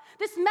up.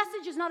 This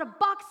message is not a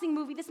boxing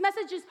movie. This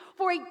message is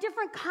for a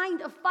different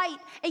kind of fight,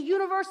 a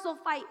universal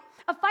fight,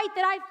 a fight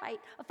that I fight,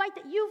 a fight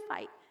that you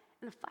fight,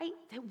 and a fight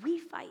that we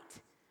fight,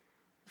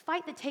 a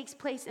fight that takes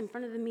place in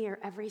front of the mirror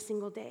every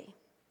single day.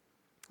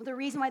 The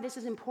reason why this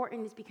is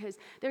important is because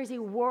there is a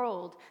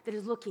world that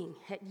is looking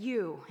at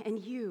you and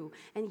you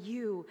and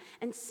you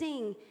and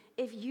seeing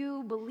if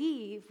you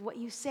believe what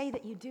you say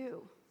that you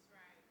do.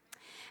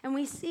 And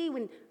we see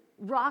when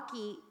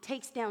Rocky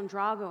takes down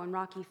Drago in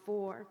Rocky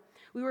 4,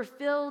 we were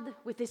filled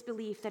with this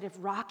belief that if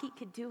Rocky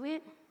could do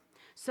it,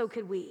 so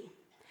could we.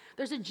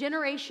 There's a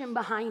generation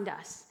behind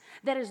us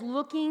that is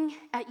looking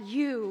at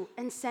you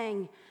and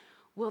saying,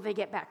 will they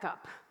get back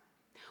up?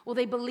 Will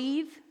they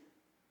believe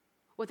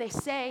what they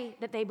say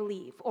that they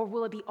believe, or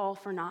will it be all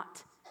for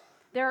naught?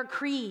 There are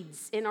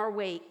creeds in our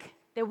wake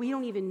that we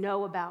don't even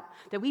know about,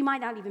 that we might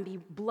not even be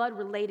blood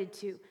related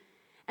to.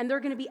 And they're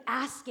going to be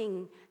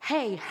asking,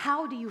 hey,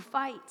 how do you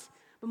fight?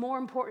 But more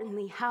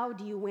importantly, how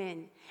do you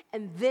win?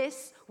 And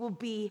this will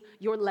be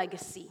your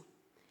legacy.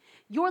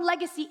 Your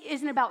legacy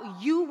isn't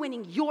about you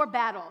winning your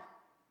battle,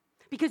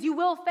 because you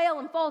will fail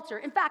and falter.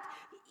 In fact,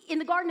 in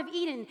the Garden of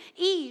Eden,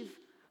 Eve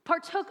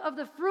partook of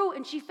the fruit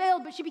and she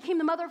failed, but she became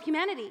the mother of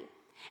humanity.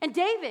 And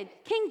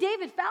King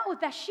David fell with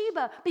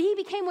Bathsheba, but he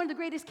became one of the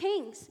greatest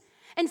kings.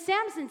 And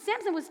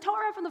Samson was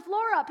tore from the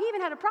floor up. He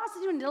even had a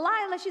prostitute in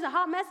Delilah. She's a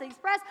hot mess at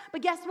Express.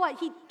 But guess what?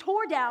 He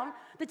tore down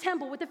the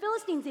temple with the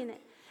Philistines in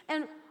it.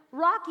 And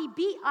Rocky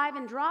beat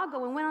Ivan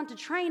Drago and went on to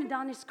train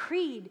Adonis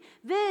Creed.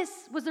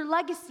 This was their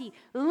legacy.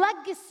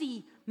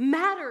 Legacy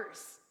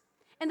matters.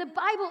 And the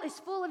Bible is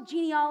full of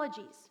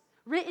genealogies,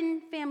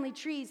 written family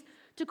trees,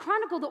 to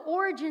chronicle the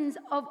origins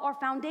of our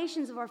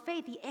foundations of our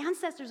faith, the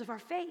ancestors of our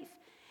faith.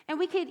 And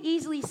we could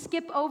easily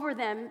skip over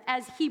them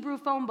as Hebrew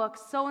phone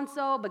books.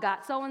 So-and-so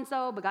begot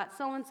so-and-so, begot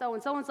so-and-so,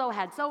 and so-and-so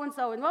had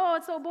so-and-so, and oh,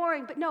 it's so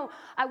boring. But no,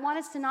 I want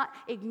us to not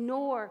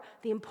ignore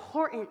the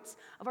importance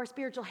of our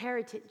spiritual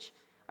heritage,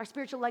 our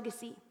spiritual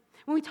legacy.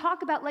 When we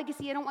talk about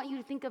legacy, I don't want you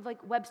to think of like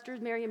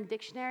Webster's Merriam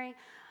Dictionary.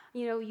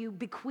 You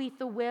bequeath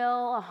the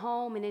will, a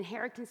home, an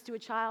inheritance to a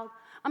child.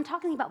 I'm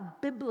talking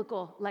about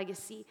biblical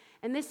legacy.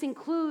 And this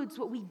includes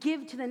what we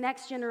give to the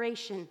next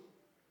generation,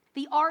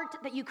 the art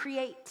that you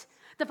create,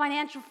 the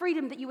financial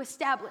freedom that you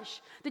establish,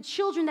 the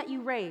children that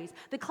you raise,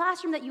 the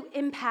classroom that you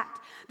impact,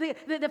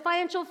 the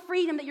financial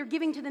freedom that you're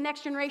giving to the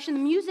next generation, the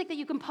music that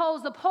you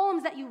compose, the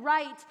poems that you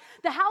write,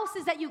 the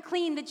houses that you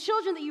clean, the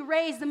children that you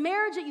raise, the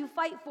marriage that you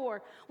fight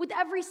for, with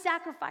every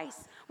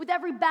sacrifice, with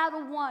every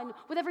battle won,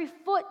 with every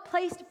foot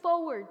placed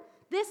forward.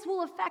 This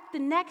will affect the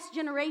next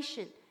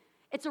generation.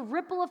 It's a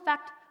ripple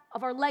effect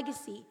of our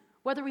legacy,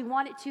 whether we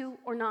want it to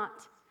or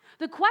not.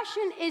 The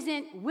question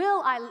isn't,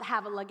 will I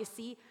have a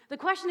legacy? The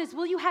question is,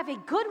 will you have a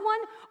good one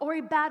or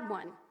a bad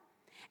one?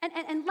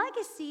 And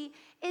legacy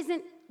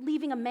isn't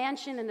leaving a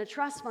mansion and a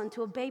trust fund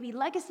to a baby.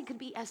 Legacy could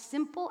be as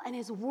simple and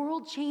as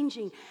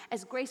world-changing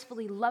as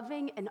gracefully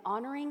loving and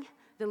honoring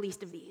the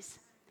least of these.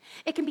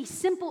 It can be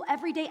simple,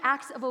 everyday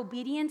acts of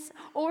obedience,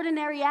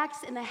 ordinary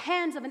acts in the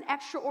hands of an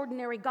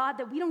extraordinary God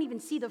that we don't even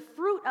see the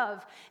fruit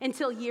of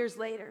until years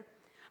later.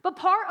 But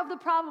part of the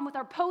problem with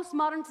our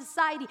postmodern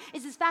society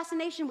is this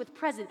fascination with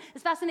present,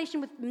 this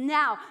fascination with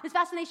now, this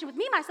fascination with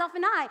me, myself,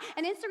 and I,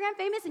 and Instagram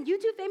famous, and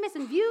YouTube famous,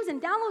 and views,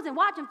 and downloads, and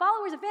watch, and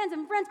followers, and fans,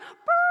 and friends.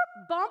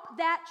 Bump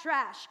that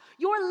trash.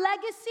 Your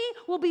legacy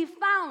will be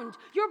found.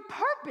 Your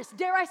purpose,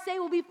 dare I say,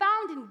 will be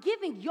found in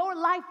giving your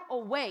life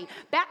away.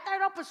 Back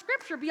that up with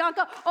scripture,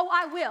 Bianca. Oh,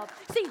 I will.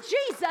 See,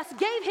 Jesus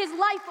gave his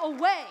life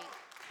away.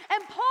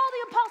 And Paul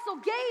the apostle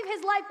gave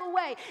his life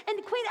away.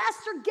 And Queen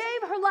Esther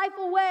gave her life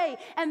away.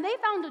 And they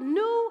found a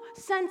new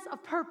sense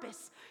of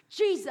purpose.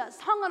 Jesus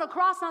hung on a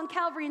cross on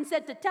Calvary and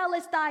said,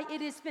 "Tetelestai,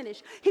 it is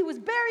finished." He was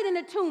buried in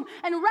a tomb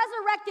and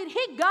resurrected.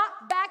 He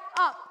got back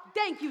up.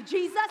 Thank you,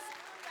 Jesus.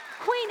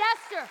 Queen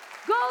Esther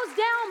goes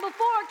down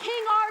before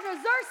King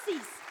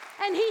Artaxerxes.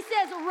 And he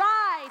says,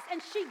 "Rise,"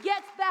 and she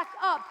gets back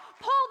up.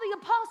 Paul the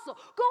apostle,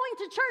 going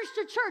to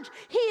church,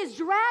 he is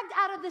dragged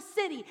out of the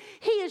city.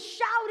 He is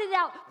shouted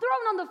out,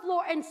 thrown on the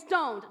floor, and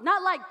stoned.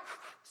 Not like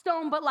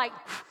stoned, but like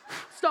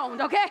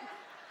stoned, okay?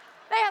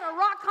 They had a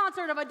rock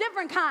concert of a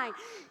different kind.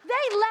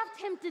 They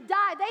left him to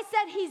die. They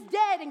said he's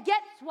dead, and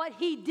guess what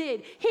he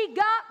did? He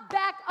got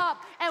back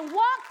up and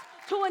walked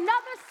to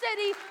another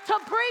city to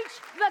preach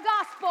the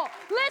gospel.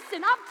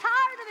 Listen, I'm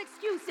tired of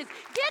excuses.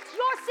 Get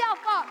yourself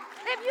up.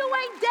 If you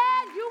ain't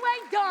dead, you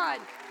ain't done.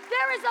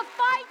 There is a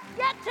fight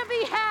yet to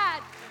be had.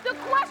 The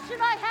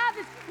question I have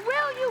is,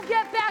 will you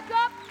get back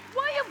up?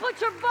 Will you put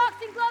your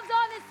boxing gloves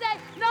on and say,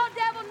 "No,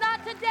 devil,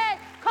 not today.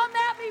 Come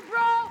at me,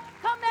 bro.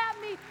 Come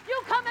at me.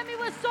 You come at me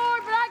with a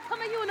sword, but I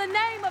come at you in the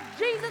name of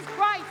Jesus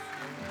Christ."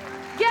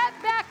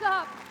 Get back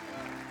up.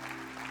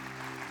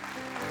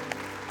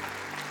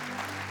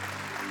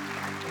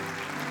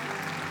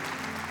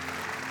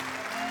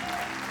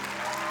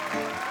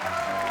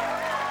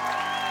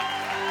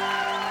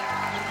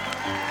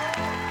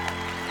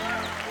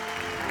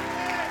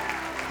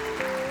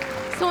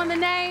 So in the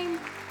name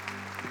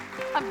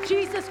of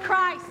Jesus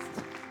Christ,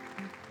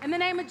 in the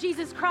name of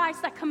Jesus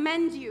Christ, I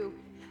commend you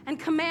and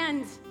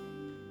command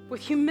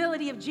with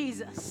humility of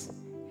Jesus,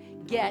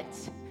 get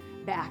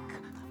back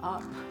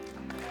up.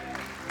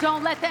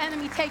 Don't let the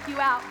enemy take you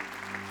out.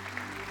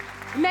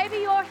 Maybe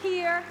you're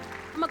here.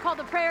 I'm going to call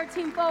the prayer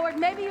team forward.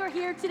 Maybe you're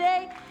here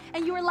today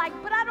and you were like,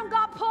 "But I don't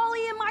got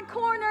Paulie in my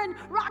corner and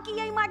Rocky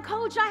ain't my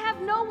coach. I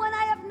have no one.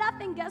 I have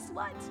nothing." Guess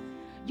what?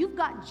 You've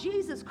got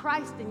Jesus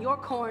Christ in your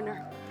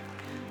corner.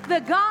 The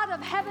God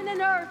of heaven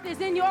and earth is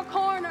in your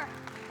corner,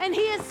 and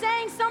he is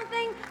saying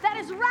something that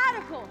is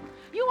radical.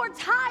 You are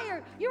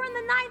tired. You're in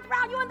the 9th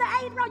round. You're in the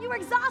 8th round. You're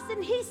exhausted,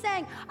 and he's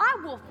saying, "I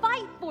will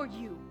fight for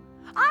you.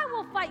 I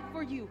will fight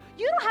for you."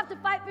 You don't have to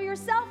fight for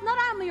yourself. Not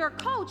I'm your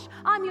coach.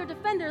 I'm your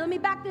defender. Let me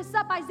back this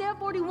up. Isaiah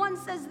 41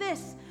 says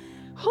this: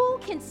 "Who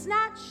can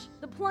snatch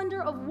the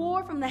plunder of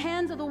war from the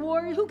hands of the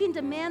warrior? Who can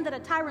demand that a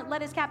tyrant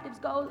let his captives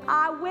go?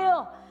 I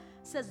will,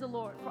 says the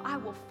Lord, for I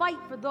will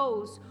fight for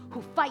those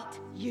who fight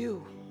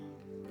you."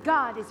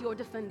 God is your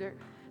defender.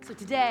 So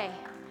today,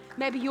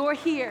 maybe you're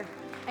here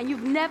and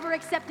you've never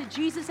accepted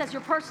Jesus as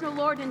your personal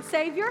Lord and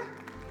Savior.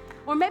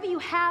 Or maybe you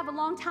have a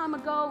long time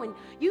ago and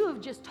you have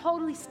just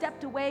totally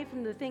stepped away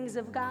from the things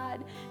of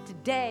God.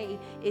 Today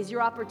is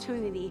your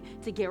opportunity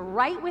to get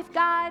right with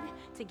God,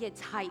 to get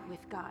tight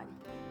with God.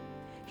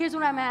 Here's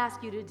what I'm going to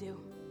ask you to do.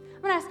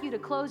 I'm going to ask you to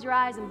close your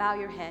eyes and bow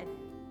your head.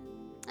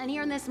 And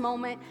here in this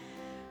moment,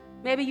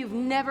 maybe you've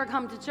never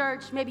come to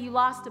church. Maybe you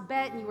lost a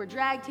bet and you were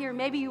dragged here.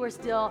 Maybe you were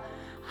still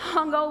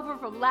hungover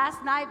from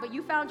last night, but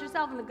you found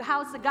yourself in the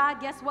house of God.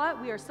 Guess what?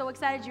 We are so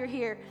excited you're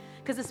here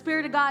because the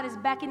Spirit of God is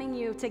beckoning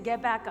you to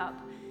get back up.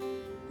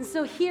 And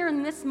so here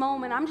in this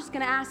moment, I'm just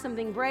going to ask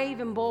something brave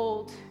and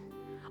bold.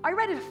 Are you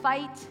ready to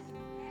fight?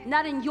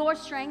 Not in your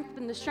strength,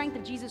 but in the strength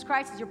of Jesus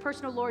Christ as your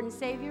personal Lord and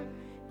Savior.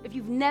 If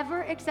you've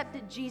never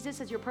accepted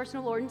Jesus as your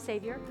personal Lord and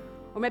Savior,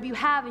 or maybe you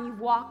have and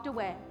you've walked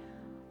away,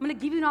 I'm going to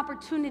give you an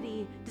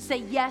opportunity to say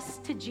yes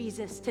to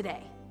Jesus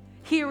today,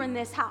 here in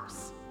this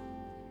house.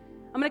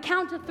 I'm going to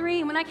count to 3,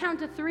 and when I count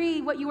to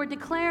 3, what you are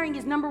declaring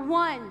is, number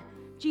 1,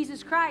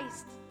 Jesus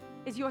Christ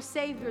is your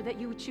Savior that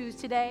you choose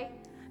today.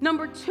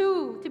 Number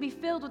 2, to be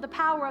filled with the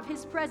power of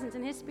His presence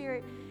and His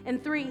Spirit.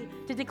 And 3,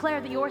 to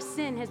declare that your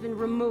sin has been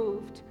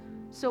removed.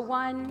 So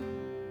 1,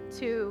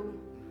 2,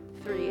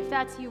 3. If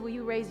that's you, will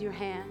you raise your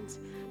hands?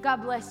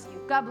 God bless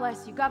you. God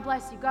bless you. God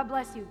bless you. God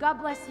bless you.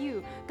 God bless you.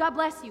 God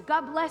bless you.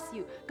 God bless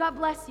you. God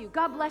bless you.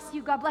 God bless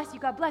you. God bless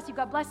you. God bless you.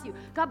 God bless you.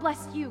 God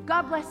bless you.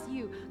 God bless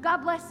you.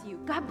 God bless you.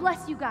 God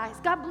bless you guys.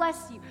 God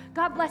bless you.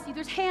 God bless you.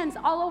 There's hands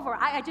all over.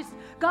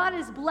 God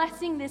is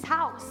blessing this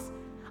house.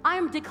 I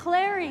am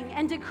declaring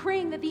and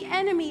decreeing that the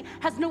enemy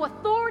has no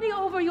authority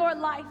over your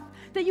life,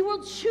 that you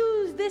will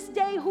choose this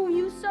day whom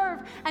you serve,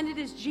 and it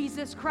is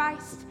Jesus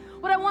Christ.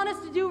 What I want us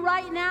to do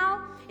right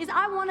now is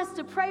I want us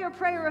to pray a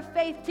prayer of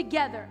faith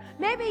together.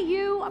 Maybe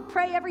you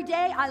pray every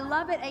day. I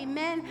love it.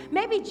 Amen.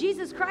 Maybe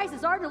Jesus Christ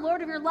is the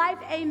Lord of your life.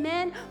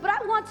 Amen. But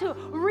I want to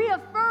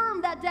reaffirm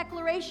affirm that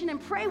declaration and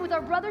pray with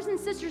our brothers and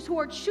sisters who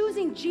are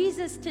choosing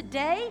Jesus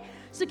today.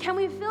 So can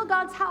we fill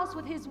God's house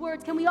with his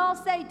words? Can we all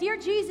say, "Dear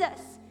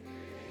Jesus,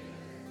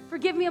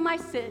 forgive me of my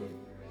sin.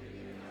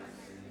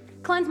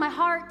 Cleanse my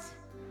heart,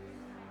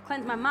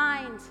 cleanse my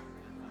mind,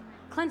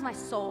 cleanse my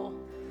soul.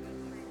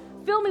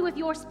 Fill me with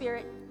your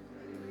spirit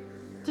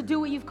to do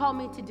what you've called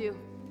me to do.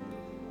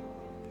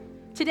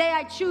 Today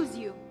I choose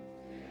you.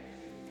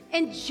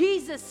 In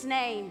Jesus'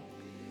 name,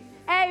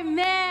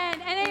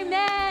 amen and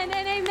amen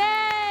and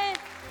amen."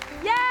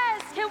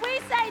 Yes, can we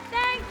say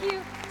thank you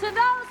to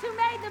those who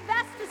made the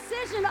best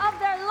decision of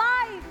their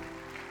life?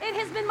 It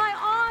has been my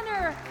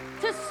honor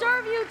to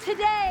serve you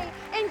today.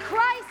 In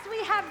Christ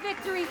we have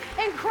victory.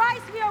 In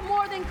Christ we are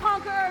more than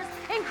conquerors.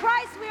 In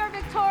Christ we are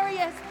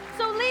victorious.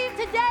 So leave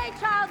today,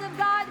 child of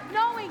God,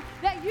 knowing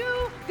that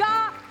you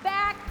got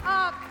back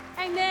up.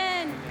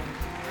 Amen.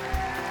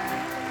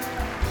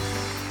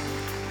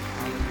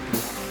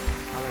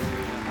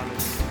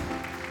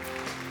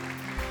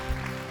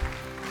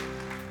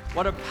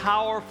 What a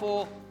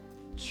powerful,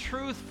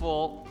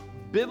 truthful,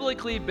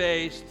 biblically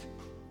based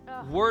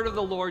word of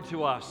the Lord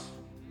to us.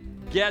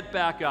 Get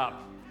back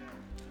up.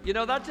 You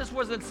know, that just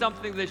wasn't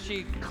something that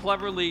she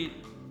cleverly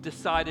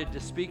decided to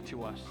speak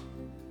to us.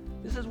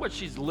 This is what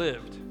she's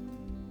lived.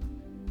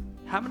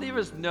 How many of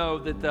us know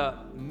that the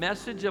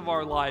message of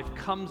our life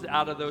comes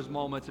out of those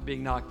moments of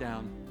being knocked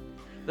down?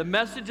 The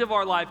message of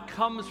our life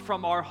comes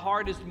from our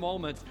hardest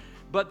moments.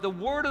 But the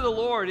word of the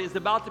Lord is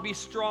about to be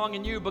strong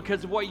in you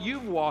because of what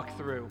you've walked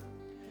through.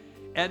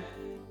 And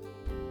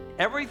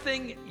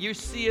everything you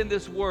see in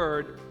this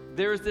word,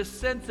 there's this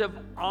sense of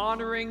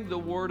honoring the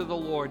word of the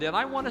Lord. And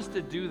I want us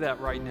to do that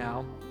right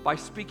now by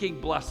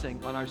speaking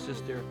blessing on our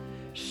sister.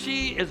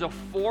 She is a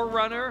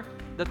forerunner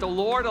that the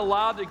Lord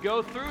allowed to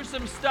go through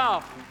some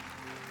stuff.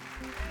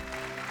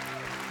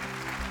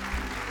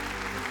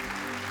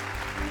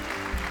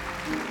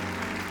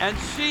 And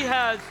she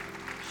has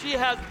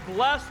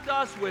blessed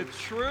us with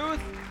truth,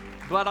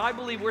 but I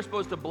believe we're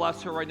supposed to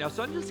bless her right now.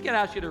 So I'm just going to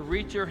ask you to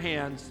reach your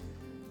hands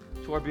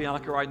toward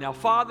Bianca right now.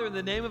 Father, in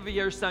the name of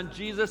your son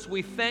Jesus,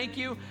 we thank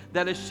you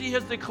that as she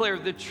has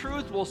declared the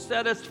truth will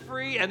set us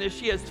free, and as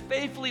she has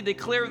faithfully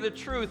declared the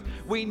truth,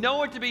 we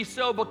know it to be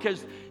so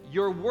because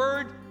your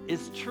word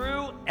is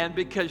true, and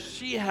because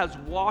she has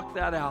walked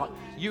that out.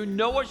 You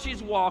know what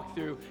she's walked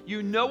through.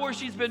 You know where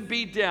she's been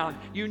beat down.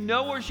 You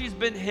know where she's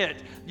been hit.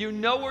 You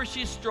know where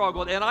she's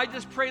struggled. And I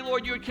just pray,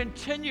 Lord, you would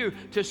continue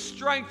to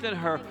strengthen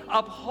her,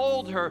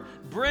 uphold her,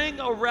 bring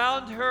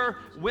around her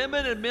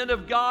women and men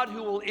of God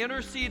who will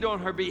intercede on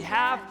her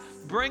behalf.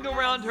 Bring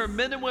around her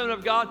men and women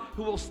of God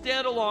who will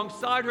stand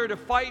alongside her to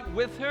fight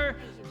with her.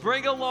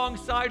 Bring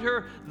alongside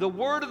her the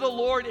word of the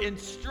Lord in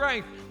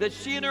strength, that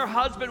she and her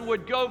husband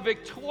would go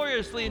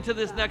victoriously into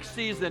this next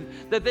season,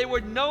 that they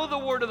would know the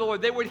word of the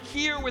Lord. They would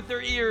hear with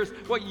their ears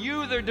what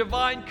you, their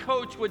divine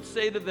coach, would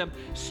say to them.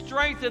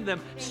 Strengthen them,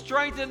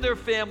 strengthen their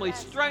families,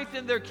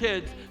 strengthen their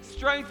kids,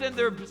 strengthen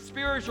their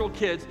spiritual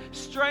kids,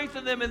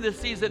 strengthen them in this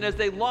season as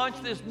they launch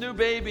this new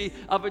baby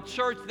of a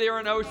church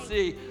there in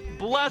OC.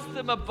 Bless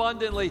them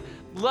abundantly.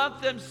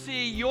 Let them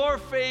see your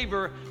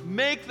favor.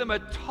 Make them a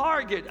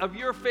target of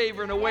your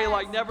favor in a way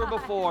like never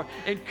before.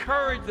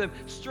 Encourage them,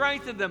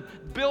 strengthen them,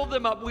 build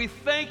them up. We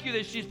thank you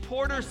that she's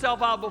poured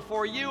herself out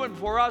before you and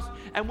for us,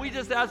 and we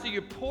just ask that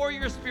you pour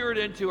your spirit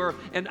into her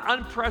in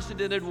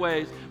unprecedented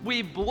ways.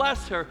 We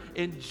bless her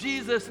in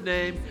Jesus'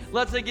 name.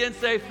 Let's again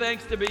say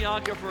thanks to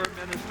Bianca for her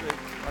ministry.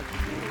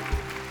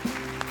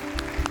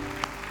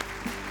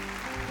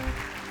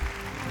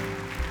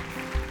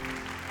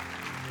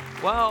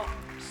 Well,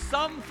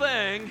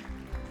 something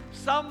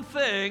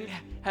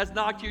has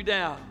knocked you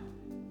down.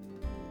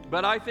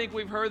 But I think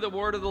we've heard the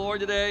word of the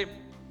Lord today.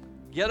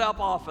 Get up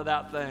off of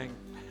that thing.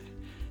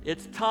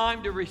 It's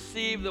time to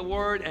receive the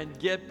word and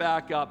get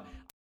back up.